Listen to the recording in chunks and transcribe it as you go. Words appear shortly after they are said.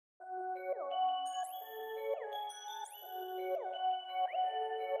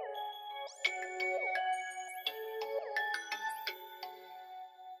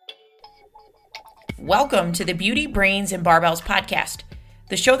Welcome to the Beauty, Brains, and Barbells podcast,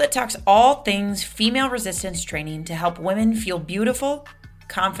 the show that talks all things female resistance training to help women feel beautiful,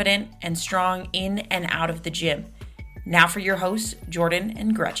 confident, and strong in and out of the gym. Now for your hosts, Jordan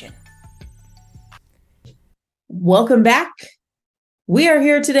and Gretchen. Welcome back. We are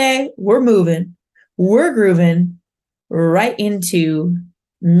here today. We're moving. We're grooving right into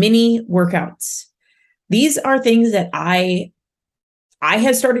mini workouts. These are things that I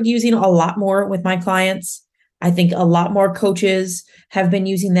have started using a lot more with my clients. I think a lot more coaches have been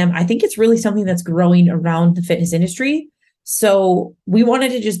using them. I think it's really something that's growing around the fitness industry. So we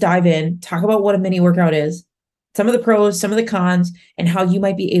wanted to just dive in, talk about what a mini workout is, some of the pros, some of the cons, and how you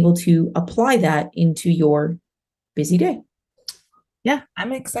might be able to apply that into your busy day. Yeah,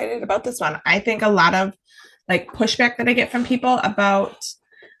 I'm excited about this one. I think a lot of pushback that I get from people about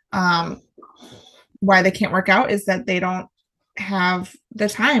why they can't work out is that they don't have the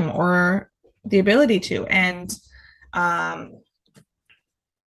time or the ability to. And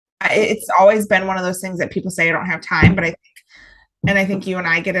it's always been one of those things that people say I don't have time, but I think you and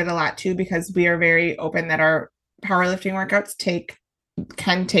I get it a lot too, because we are very open that our powerlifting workouts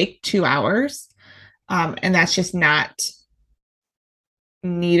can take 2 hours. And that's just not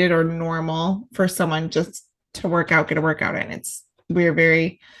needed or normal for someone just to get a workout in.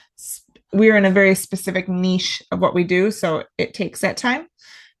 We're in a very specific niche of what we do. So it takes that time.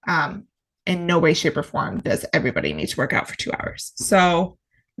 In no way, shape, or form does everybody need to work out for 2 hours. So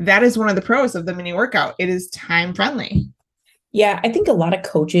that is one of the pros of the mini workout. It is time friendly. Yeah, I think a lot of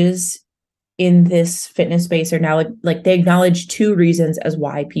coaches in this fitness space are now they acknowledge two reasons as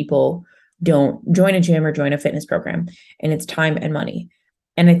why people don't join a gym or join a fitness program, and it's time and money.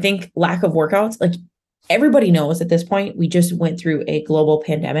 And I think lack of workouts, everybody knows at this point, we just went through a global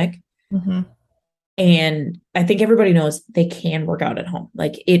pandemic. Mm-hmm. And I think everybody knows they can work out at home.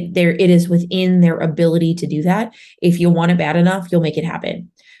 It is within their ability to do that. If you want it bad enough, you'll make it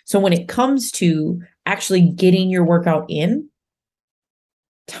happen. So when it comes to actually getting your workout in,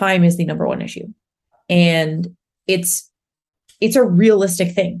 time is the number one issue. And it's a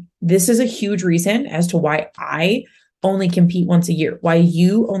realistic thing. This is a huge reason as to why I only compete once a year, why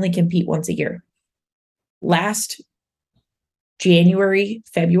you only compete once a year. Last January,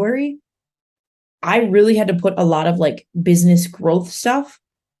 February, I really had to put a lot of business growth stuff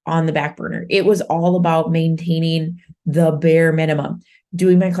on the back burner. It was all about maintaining the bare minimum,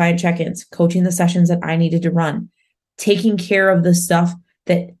 doing my client check-ins, coaching the sessions that I needed to run, taking care of the stuff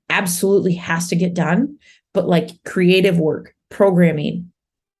that absolutely has to get done, but creative work, programming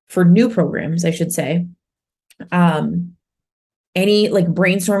for new programs, I should say. Any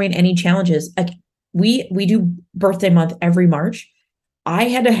brainstorming, any challenges. We do birthday month every March. I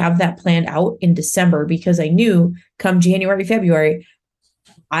had to have that planned out in December because I knew come January, February,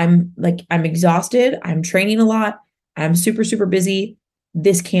 I'm exhausted. I'm training a lot. I'm super, super busy.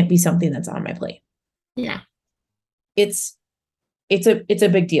 This can't be something that's on my plate. Yeah. It's a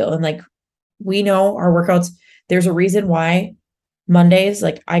big deal. And we know our workouts, there's a reason why Mondays,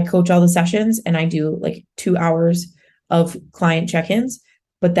 I coach all the sessions and I do 2 hours of client check-ins,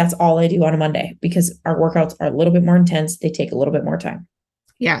 but that's all I do on a Monday because our workouts are a little bit more intense. They take a little bit more time.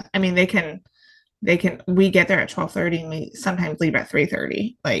 Yeah. I mean, we get there at 12:30 and we sometimes leave at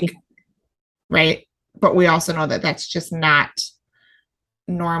 3:30, right. But we also know that that's just not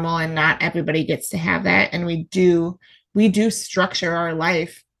normal and not everybody gets to have that. And we do structure our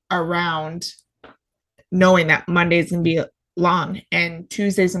life around knowing that Mondays can be long and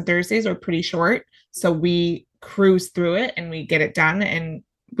Tuesdays and Thursdays are pretty short. So we cruise through it and we get it done and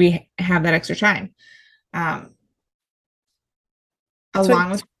we have that extra time. Go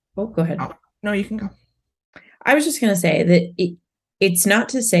ahead. Oh, no, you can go. I was just going to say that it's not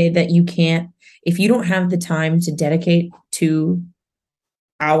to say that you can't, if you don't have the time to dedicate 2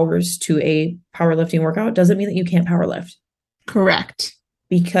 hours to a powerlifting workout, doesn't mean that you can't powerlift. Correct.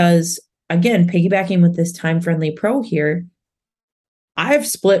 Because again, piggybacking with this time-friendly pro here, I've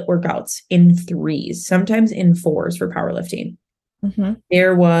split workouts in 3s, sometimes in 4s for powerlifting. Mm-hmm.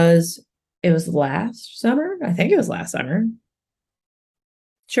 It was last summer. I think it was last summer.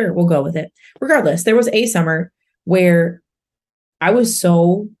 Sure, we'll go with it. Regardless, there was a summer where I was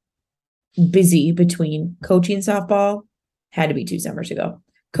so busy between coaching softball, had to be 2 summers ago,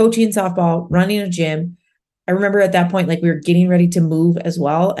 coaching softball, running a gym. I remember at that point, we were getting ready to move as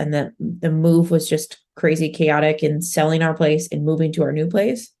well. And the move was just crazy chaotic and selling our place and moving to our new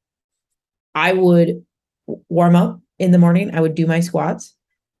place. I would warm up in the morning. I would do my squats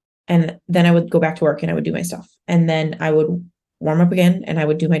and then I would go back to work and I would do my stuff. And then I would warm up again and I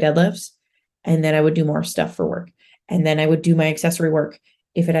would do my deadlifts and then I would do more stuff for work. And then I would do my accessory work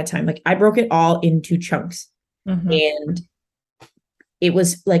if it had time. Like I broke it all into chunks. And it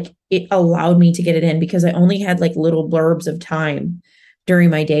was like, it allowed me to get it in because I only had like little blurbs of time during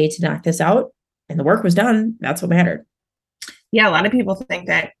my day to knock this out, and the work was done. That's what mattered. Yeah, a lot of people think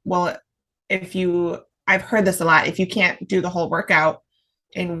that, well, I've heard this a lot, if you can't do the whole workout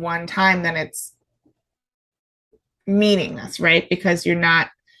in one time, then it's meaningless, right? Because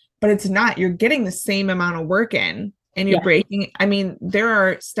but it's not, you're getting the same amount of work in and you're breaking. I mean, there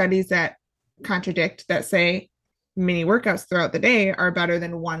are studies that contradict that say mini workouts throughout the day are better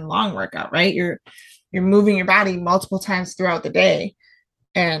than one long workout, right? You're moving your body multiple times throughout the day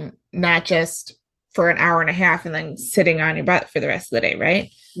and not just for an hour and a half and then sitting on your butt for the rest of the day,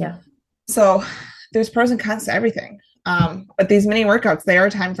 right? Yeah. So there's pros and cons to everything. But these mini workouts, they are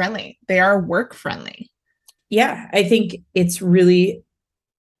time friendly. They are work friendly. Yeah. I think it's really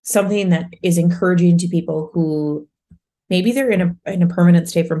something that is encouraging to people who maybe they're in a permanent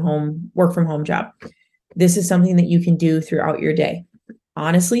stay from home, work from home job. This is something that you can do throughout your day.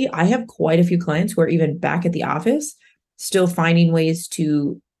 Honestly, I have quite a few clients who are even back at the office, still finding ways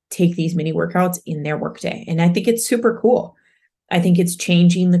to take these mini workouts in their workday. And I think it's super cool. I think it's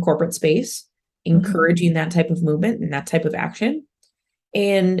changing the corporate space, encouraging that type of movement and that type of action.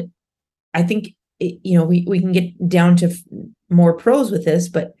 And I think, we can get down to more pros with this,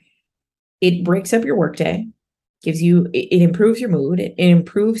 but it breaks up your workday, it improves your mood, it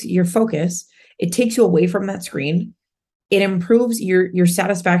improves your focus, it takes you away from that screen, it improves your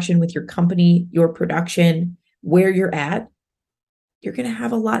satisfaction with your company, your production, where you're at. You're going to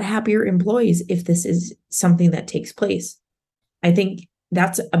have a lot happier employees if this is something that takes place. I think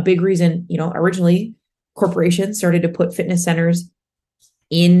that's a big reason, originally corporations started to put fitness centers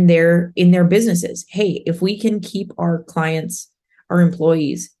in their businesses. Hey, if we can keep our clients, our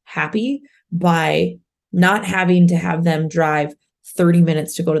employees happy by not having to have them drive 30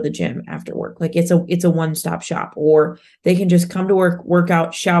 minutes to go to the gym after work, like it's a one-stop shop, or they can just come to work, work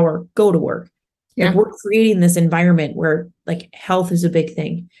out, shower, go to work. Yeah. Like we're creating this environment where like health is a big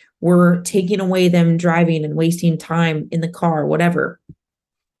thing. We're taking away them driving and wasting time in the car, whatever.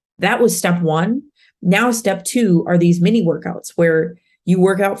 That was step one. Now step two are these mini workouts where you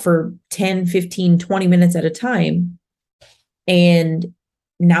work out for 10, 15, 20 minutes at a time. And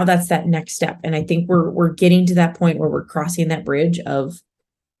now that's that next step. And I think we're getting to that point where we're crossing that bridge of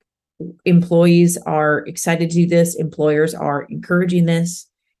employees are excited to do this. Employers are encouraging this.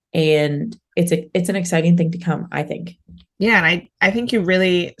 And it's an exciting thing to come, I think. Yeah. And I think you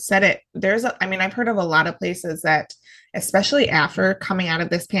really said it. I've heard of a lot of places that, especially after coming out of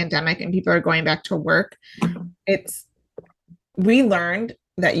this pandemic and people are going back to work, we learned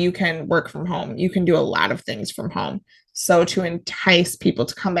that you can work from home. You can do a lot of things from home. So to entice people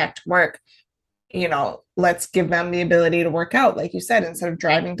to come back to work, let's give them the ability to work out, like you said, instead of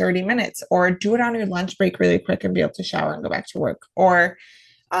driving 30 minutes, or do it on your lunch break really quick and be able to shower and go back to work. Or,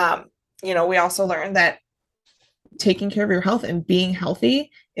 we also learned that taking care of your health and being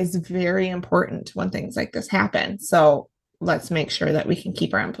healthy is very important when things like this happen. So let's make sure that we can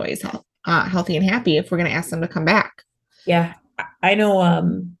keep our employees healthy and happy if we're going to ask them to come back. Yeah, I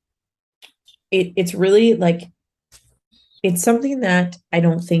know. It's really like, it's something that I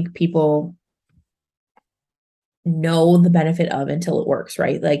don't think people know the benefit of until it works,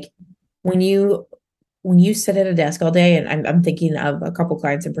 right? Like when you sit at a desk all day, and I'm thinking of a couple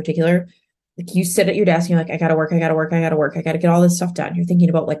clients in particular, like you sit at your desk and you're like, I gotta work, I gotta get all this stuff done. You're thinking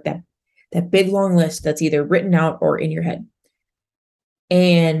about like that big long list that's either written out or in your head.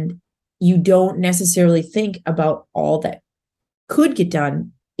 And you don't necessarily think about all that could get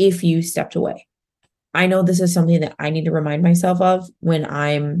done if you stepped away. I know this is something that I need to remind myself of when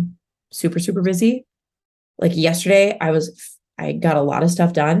I'm super, super busy. Like yesterday, I got a lot of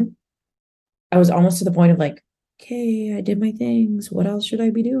stuff done. I was almost to the point of like, okay, I did my things. What else should I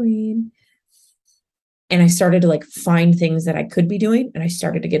be doing? And I started to like find things that I could be doing. And I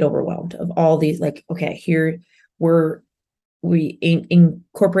started to get overwhelmed of all these, like, okay, here we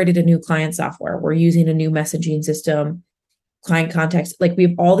incorporated a new client software. We're using a new messaging system, client contacts. Like we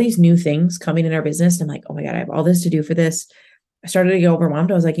have all these new things coming in our business. And I'm like, oh my God, I have all this to do for this. I started to get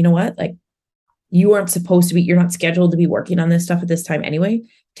overwhelmed. I was like, you know what? Like you aren't supposed to be, you're not scheduled to be working on this stuff at this time anyway.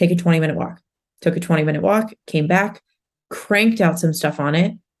 Take a 20-minute walk. Took a 20-minute walk, came back, cranked out some stuff on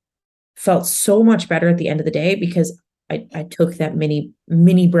it, felt so much better at the end of the day because I took that mini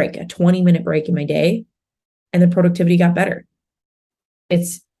break, a 20-minute break in my day, and the productivity got better.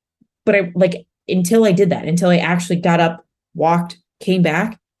 But I like, until I did that, until I actually got up, walked, came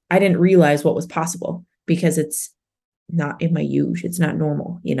back, I didn't realize what was possible because it's not in my use. It's not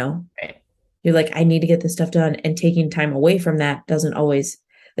normal, Right. You're like, I need to get this stuff done. And taking time away from that doesn't always,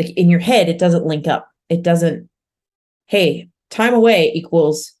 like in your head, it doesn't link up. It doesn't, hey, time away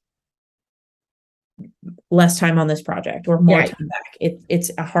equals less time on this project or more time back.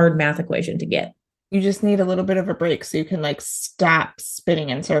 It's a hard math equation to get. You just need a little bit of a break so you can like stop spinning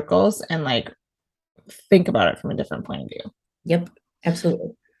in circles and like think about it from a different point of view. Yep,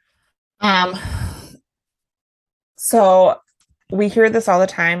 absolutely. So we hear this all the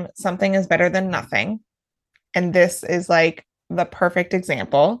time. Something is better than nothing. And this is like the perfect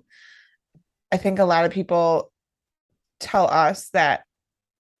example. I think a lot of people tell us that,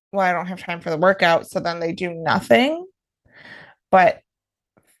 well, I don't have time for the workout. So then they do nothing. But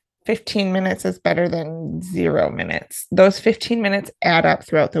 15 minutes is better than 0 minutes. Those 15 minutes add up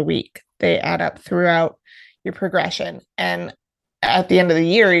throughout the week. They add up throughout your progression. And at the end of the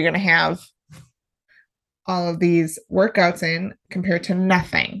year, you're going to have all of these workouts in compared to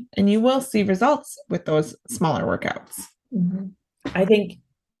nothing. And you will see results with those smaller workouts. Mm-hmm. I think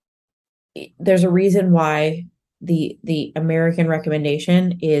there's a reason why the American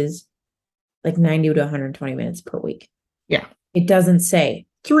recommendation is like 90 to 120 minutes per week. Yeah. It doesn't say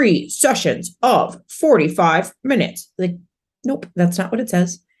 3 sessions of 45 minutes. Like, nope, that's not what it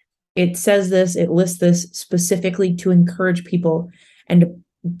says. It says this, it lists this specifically to encourage people and to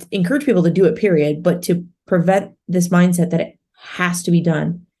encourage people to do it, period, but to prevent this mindset that it has to be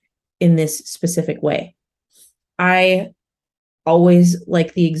done in this specific way. I always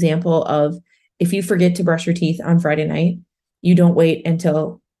like the example of if you forget to brush your teeth on Friday night, you don't wait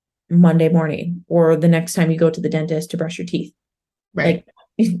until Monday morning or the next time you go to the dentist to brush your teeth. Right.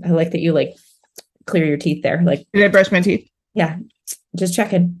 Like, I like that you like clear your teeth there. Like, did I brush my teeth? Yeah, just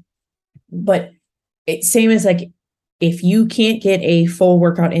checking. But it's same as like, if you can't get a full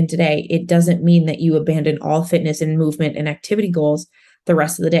workout in today, it doesn't mean that you abandon all fitness and movement and activity goals the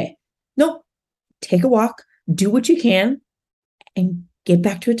rest of the day. Nope. Take a walk, do what you can, and get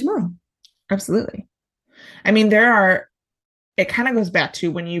back to it tomorrow. Absolutely. I mean, it kind of goes back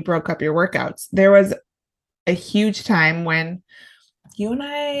to when you broke up your workouts. There was a huge time when you and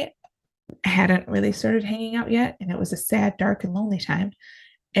I hadn't really started hanging out yet, and it was a sad, dark, and lonely time.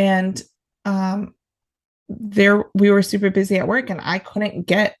 And we were super busy at work, and I couldn't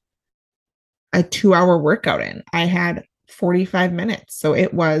get a 2-hour workout in. I had 45 minutes. So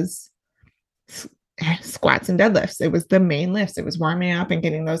it was squats and deadlifts. It was the main lifts. It was warming up and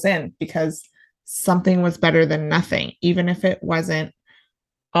getting those in because something was better than nothing, even if it wasn't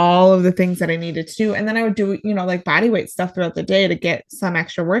all of the things that I needed to do. And then I would do, like body weight stuff throughout the day to get some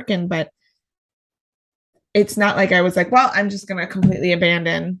extra work in. But it's not like I was like, well, I'm just going to completely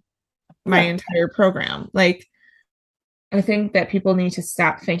abandon my entire program. Like, I think that people need to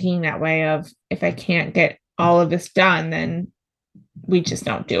stop thinking that way of, if I can't get all of this done, then we just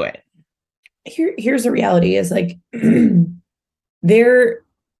don't do it. Here's the reality is like, there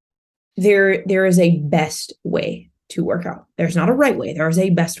is a best way to work out. There's not a right way. There is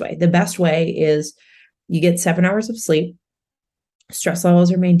a best way. The best way is you get 7 hours of sleep, stress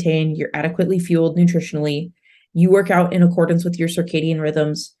levels are maintained, you're adequately fueled nutritionally, you work out in accordance with your circadian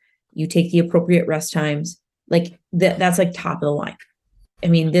rhythms, you take the appropriate rest times. Like that's like top of the line. I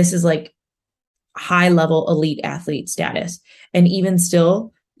mean, this is like high level elite athlete status. And even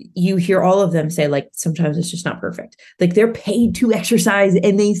still, you hear all of them say like, sometimes it's just not perfect. Like they're paid to exercise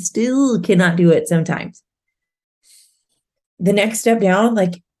and they still cannot do it sometimes. The next step down,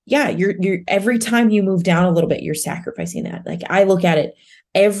 like, yeah, you're every time you move down a little bit, you're sacrificing that. Like I look at it,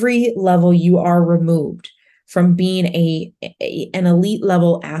 every level you are removed from being an elite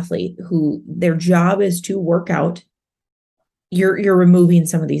level athlete who their job is to work out, you're removing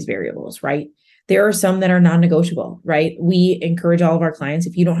some of these variables, right? There are some that are non-negotiable, right? We encourage all of our clients,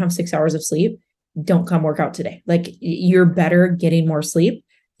 if you don't have 6 hours of sleep, don't come work out today. Like you're better getting more sleep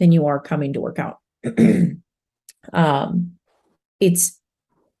than you are coming to work out. It's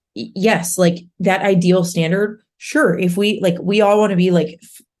yes, like that ideal standard. Sure. If we all want to be like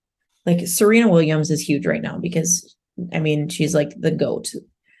Serena Williams is huge right now because I mean, she's like the GOAT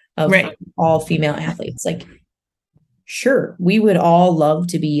of all female athletes. Like, sure, we would all love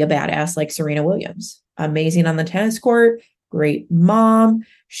to be a badass like Serena Williams. Amazing on the tennis court, great mom.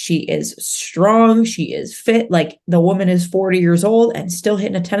 She is strong. She is fit. Like the woman is 40 years old and still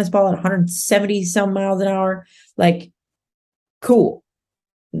hitting a tennis ball at 170 some miles an hour. Like, cool.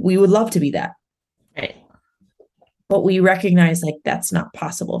 We would love to be that. Right. But we recognize like that's not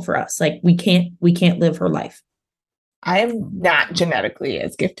possible for us. Like we can't live her life. I am not genetically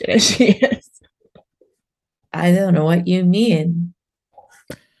as gifted as she is. I don't know what you mean.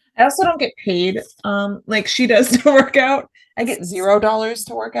 I also don't get paid like she does to work out. I get $0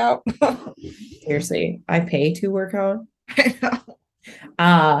 to work out. Seriously, I pay to work out. I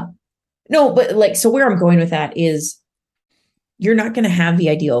know. No, but like, so where I'm going with that is you're not going to have the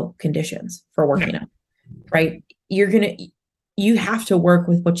ideal conditions for working out, right? You have to work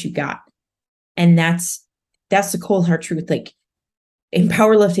with what you got. And that's the cold hard truth. Like in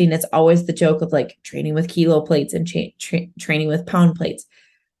powerlifting, it's always the joke of like training with kilo plates and training with pound plates.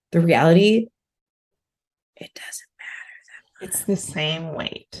 The reality, it doesn't matter. It's the same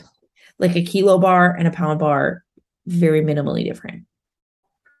weight. Like a kilo bar and a pound bar, very minimally different.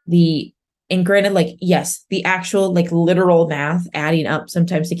 And granted, like, yes, the actual like literal math adding up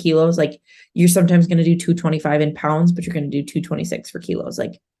sometimes to kilos, like you're sometimes going to do 225 in pounds, but you're going to do 226 for kilos.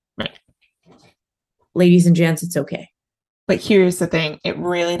 Like, right. Ladies and gents, it's okay. But here's the thing. It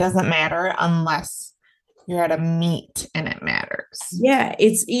really doesn't matter unless you're at a meet and it matters. Yeah.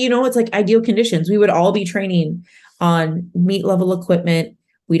 It's, it's like ideal conditions. We would all be training on meet level equipment.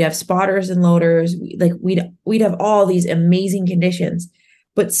 We'd have spotters and loaders. We'd have all these amazing conditions.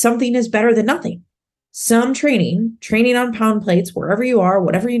 But something is better than nothing. Some training on pound plates, wherever you are,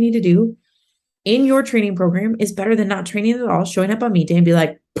 whatever you need to do in your training program is better than not training at all, showing up on meet day and be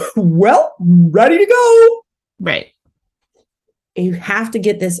like, well, ready to go. Right. You have to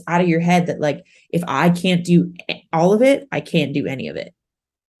get this out of your head that like, if I can't do all of it, I can't do any of it.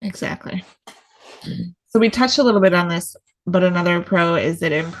 Exactly. So we touched a little bit on this, but another pro is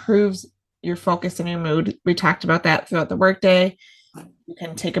that it improves your focus and your mood. We talked about that throughout the workday. You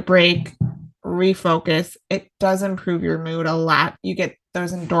can take a break, refocus. It does improve your mood a lot. You get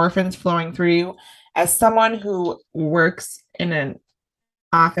those endorphins flowing through you. As someone who works in an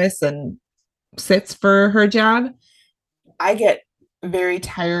office and sits for her job, I get very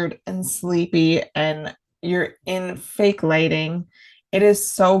tired and sleepy, and you're in fake lighting. It is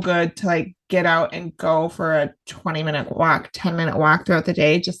so good to like get out and go for a 20-minute walk, 10-minute walk throughout the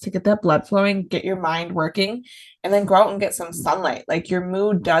day just to get that blood flowing, get your mind working, and then go out and get some sunlight. Like your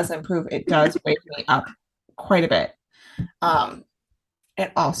mood does improve. It does wake me up quite a bit.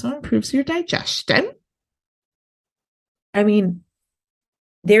 It also improves your digestion. I mean,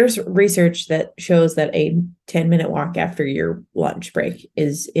 there's research that shows that a 10-minute walk after your lunch break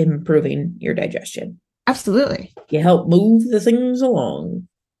is improving your digestion. Absolutely. You help move the things along.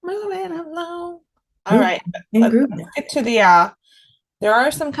 Moving along. All right. Let's get to there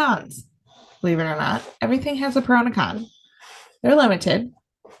are some cons, believe it or not. Everything has a pro and a con. They're limited.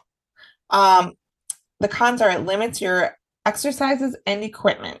 The cons are it limits your exercises and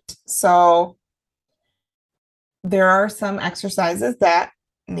equipment. So there are some exercises that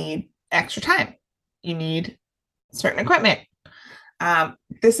need extra time. You need certain equipment.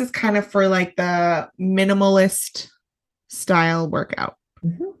 This is kind of for like the minimalist style workout.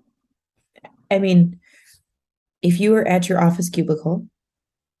 Mm-hmm. I mean, if you are at your office cubicle,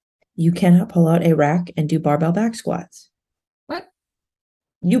 you cannot pull out a rack and do barbell back squats. What?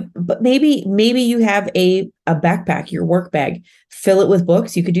 But maybe you have a backpack, your work bag, fill it with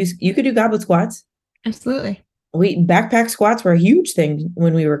books. You could do goblet squats. Absolutely. Backpack squats were a huge thing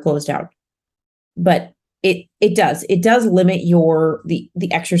when we were closed out. But it does limit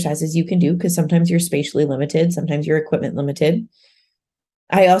the exercises you can do, because sometimes you're spatially limited, sometimes you're equipment limited.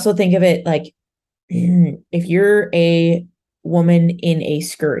 I also think of it like if you're a woman in a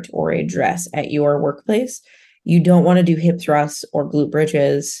skirt or a dress at your workplace, you don't want to do hip thrusts or glute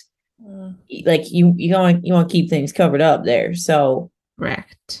bridges. Like you want to keep things covered up there. So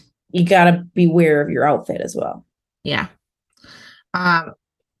correct. You got to beware of your outfit as well. Yeah.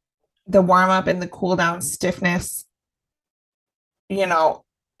 The warm up and the cool down stiffness,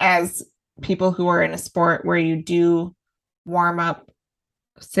 as people who are in a sport where you do warm up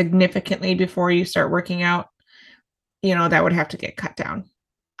significantly before you start working out, that would have to get cut down.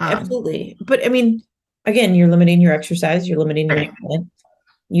 Absolutely. But I mean, again, you're limiting your exercise, you're limiting your movement.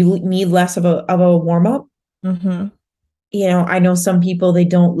 You need less of a warm up. Mm-hmm. I know some people, they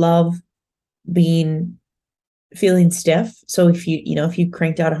don't love feeling stiff. So if you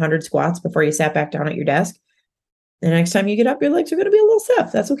cranked out 100 squats before you sat back down at your desk, the next time you get up, your legs are going to be a little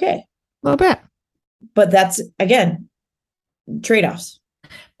stiff. That's okay. A little bit. But that's, again, trade-offs.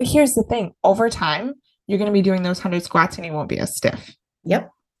 But here's the thing. Over time, you're going to be doing those 100 squats and you won't be as stiff.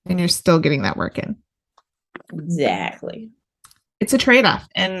 Yep. And you're still getting that work in. Exactly. It's a trade-off.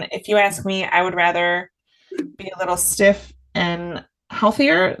 And if you ask me, I would rather be a little stiff and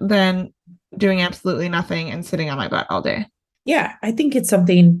healthier than doing absolutely nothing and sitting on my butt all day. Yeah, I think it's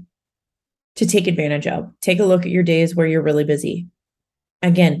something to take advantage of. Take a look at your days where you're really busy.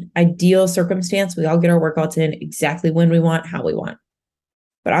 Again, ideal circumstance, we all get our workouts in exactly when we want, how we want.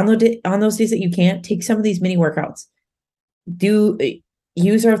 But on those days that you can't, take some of these mini workouts.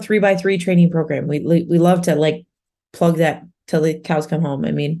 Use our 3x3 training program. We love to like plug that till the cows come home.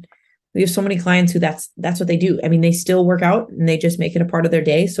 I mean, we have so many clients who that's what they do. I mean, they still work out and they just make it a part of their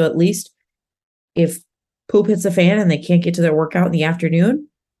day. So at least if poop hits the fan and they can't get to their workout in the afternoon,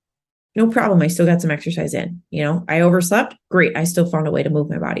 no problem. I still got some exercise in. You know, I overslept. Great. I still found a way to move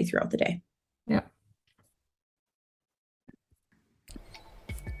my body throughout the day. Yeah.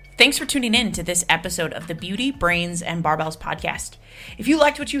 Thanks for tuning in to this episode of the Beauty, Brains, and Barbells podcast. If you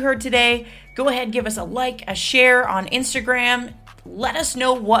liked what you heard today, go ahead and give us a like, a share on Instagram. Let us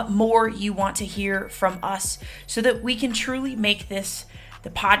know what more you want to hear from us so that we can truly make this the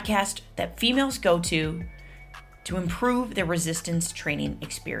podcast that females go to improve their resistance training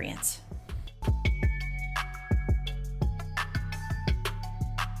experience.